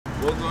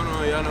What's going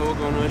on? Y'all know what's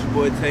going on. It's your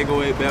boy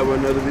Taegoape back with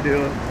another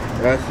video.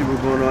 Y'all see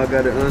what's going on. I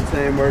got the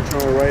Untamed merch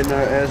on right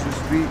now as we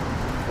speak.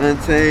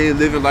 Untamed,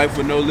 living life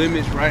with no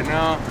limits right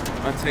now.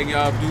 I'm taking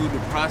y'all through the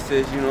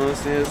process, you know what I'm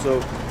saying? So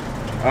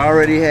I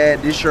already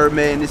had this shirt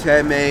made and this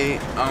hat made.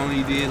 I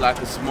only did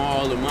like a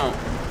small amount.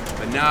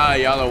 But now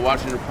y'all are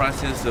watching the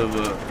process of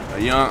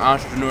a young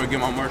entrepreneur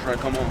get my merch right.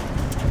 Come on.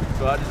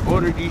 So I just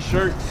ordered these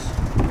shirts.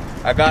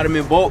 I got them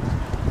in bulk.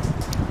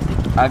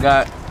 I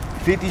got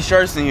 50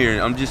 shirts in here.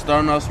 I'm just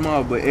starting off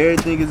small, but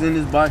everything is in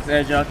this box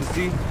as y'all can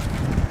see.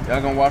 Y'all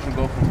gonna watch them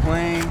go from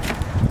plain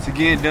to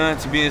getting done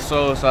to being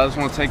sold. So I just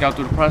want to take y'all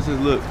through the process.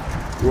 Look,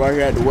 we're right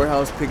here at the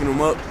warehouse picking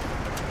them up.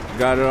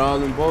 Got it all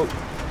in bulk.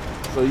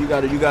 So you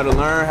gotta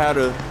learn how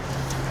to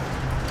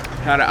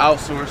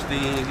outsource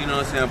things. You know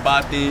what I'm saying?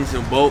 Buy things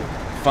in bulk.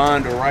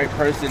 Find the right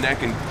person that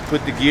can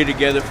put the gear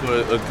together for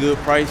a good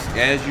price.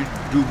 As you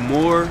do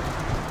more,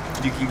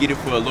 you can get it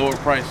for a lower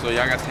price. So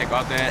y'all gotta take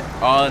all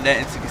of that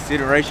into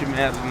consideration,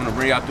 man. I just wanna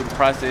bring y'all through the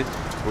process,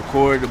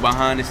 record the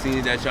behind the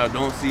scenes that y'all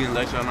don't see and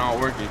let y'all know I'm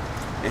working,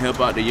 and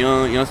help out the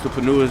young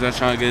entrepreneurs that's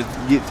trying to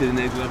get to the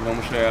next level. I'm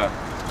gonna show y'all.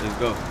 Let's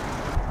go.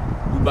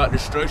 We about to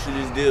structure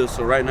this deal.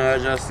 So right now,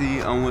 as y'all see,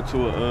 I went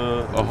to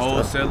a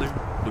wholesaler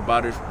to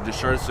buy the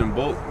shirts in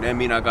bulk. That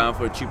means I got them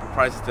for a cheaper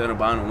price instead of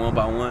buying them one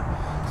by one.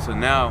 So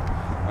now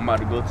I'm about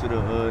to go to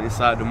the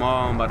inside the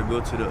mall. I'm about to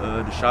go to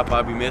the shop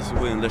I be messing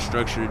with, and let's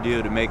structure the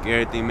deal to make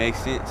everything make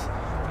sense.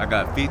 I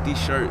got 50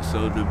 shirts,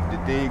 so the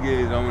thing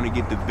is I want to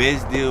get the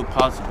best deal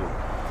possible.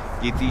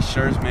 Get these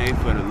shirts made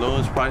for the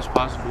lowest price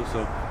possible,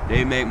 so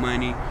they make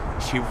money.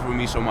 It's cheaper for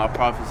me, so my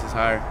profits is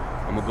higher.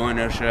 I'm gonna go in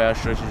there and show you how to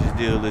structure this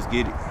deal. Let's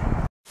get it.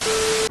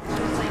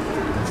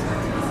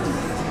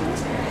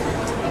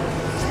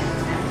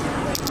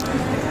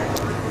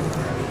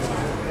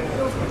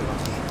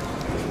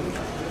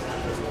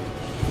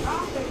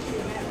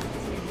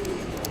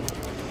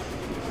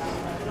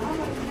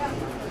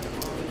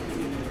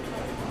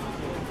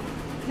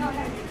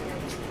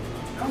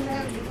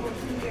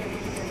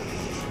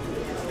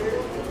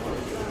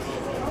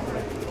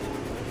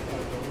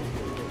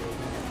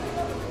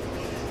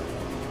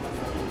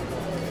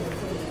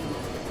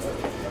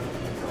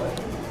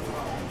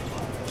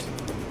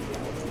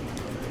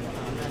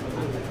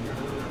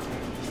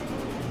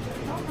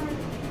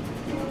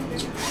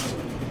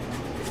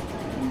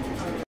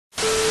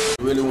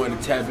 Really want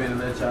to tap in and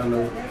let y'all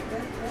know.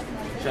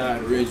 Shout out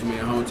to Rich,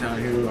 man, hometown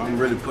hero. I'm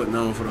really putting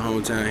on for the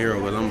hometown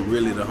hero, but I'm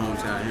really the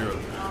hometown hero.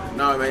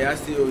 Nah, man, I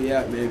still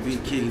man, be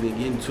kicking and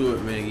getting to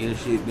it, man, getting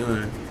shit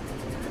done.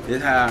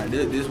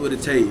 This what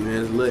it takes,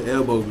 man. It's a little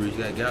elbow grease.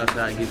 You gotta get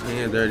outside, get your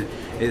hands dirty.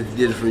 It's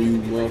different from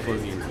you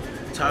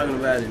motherfucking talking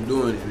about it and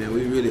doing it, man.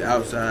 We really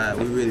outside.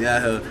 We really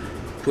out here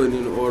putting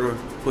in the order,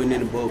 putting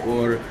in the bulk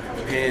order,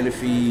 paying the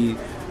fees,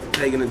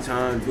 taking the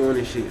time, doing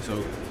this shit. So,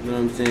 you know what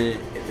I'm saying?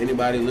 If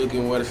anybody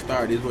looking where to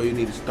start, this is where you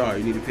need to start.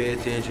 You need to pay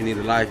attention, you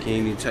need to like it,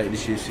 you need to take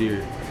this shit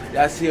serious.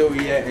 Y'all see where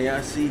we at, and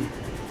y'all see,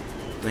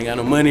 I ain't got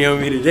no money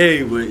on me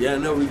today, but y'all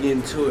know we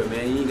getting to it,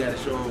 man. You ain't gotta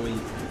show them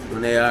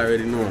when they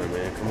already know it,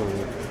 man. Come on,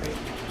 man.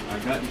 I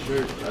got the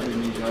shirt, I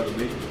didn't need y'all to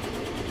make it.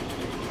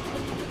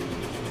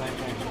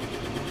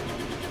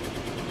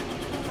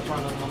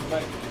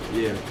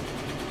 Yeah.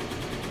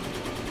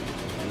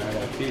 And I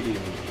got 50 of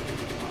them.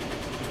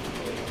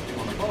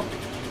 On the puff?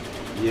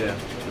 Yeah,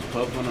 the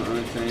puff on the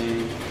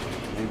Untamed,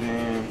 and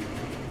then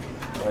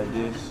like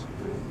this,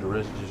 the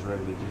rest is just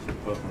regular, just the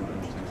puff on the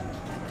Untamed.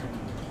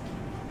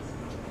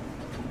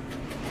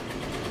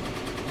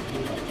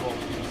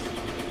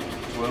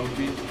 12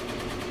 piece?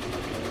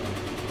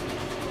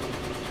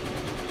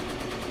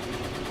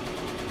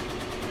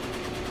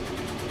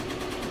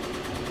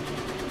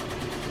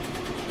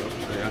 So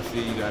I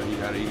see you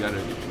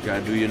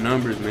gotta do your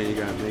numbers, man. You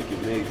gotta make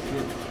it make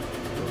sense.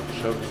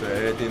 So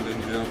everything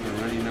looking good,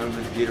 run your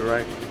numbers, get it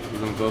right. We're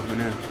gonna go from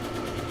there.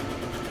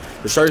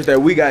 The shirts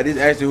that we got, this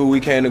is actually who we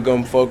came to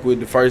come fuck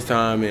with the first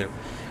time, and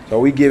so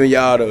we giving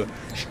y'all the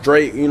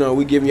straight, you know,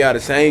 we giving y'all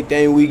the same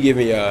thing we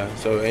giving y'all.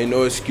 So ain't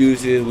no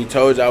excuses. We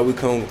told y'all we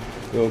gonna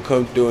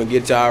come through and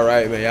get y'all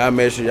right, man. Y'all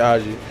make sure y'all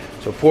just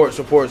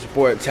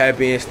support,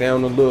 tap in, stay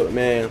on the look,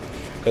 man.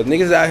 Cause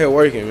niggas out here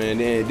working, man.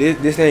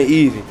 This ain't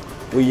easy.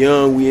 We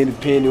young, we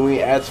independent, we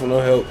ain't asking for no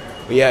help.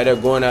 We out there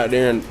going out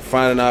there and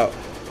finding out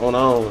on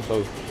our own. So,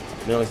 you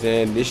know what I'm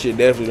saying? This shit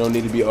definitely don't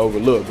need to be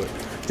overlooked. But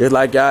just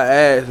like y'all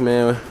asked,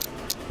 man,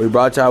 we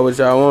brought y'all what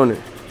y'all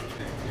wanted.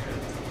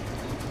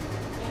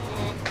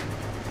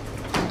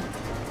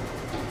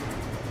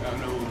 Y'all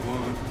know what's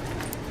going.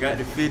 Got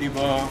the 50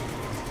 ball.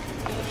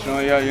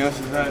 Showing y'all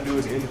youngsters how to do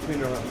it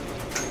independent route.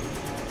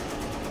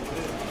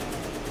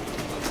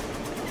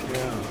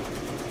 Yeah.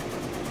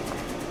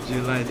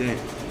 Just like that.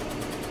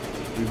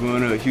 We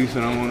going up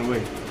Houston, I'm on the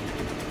way.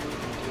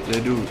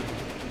 Let's do it.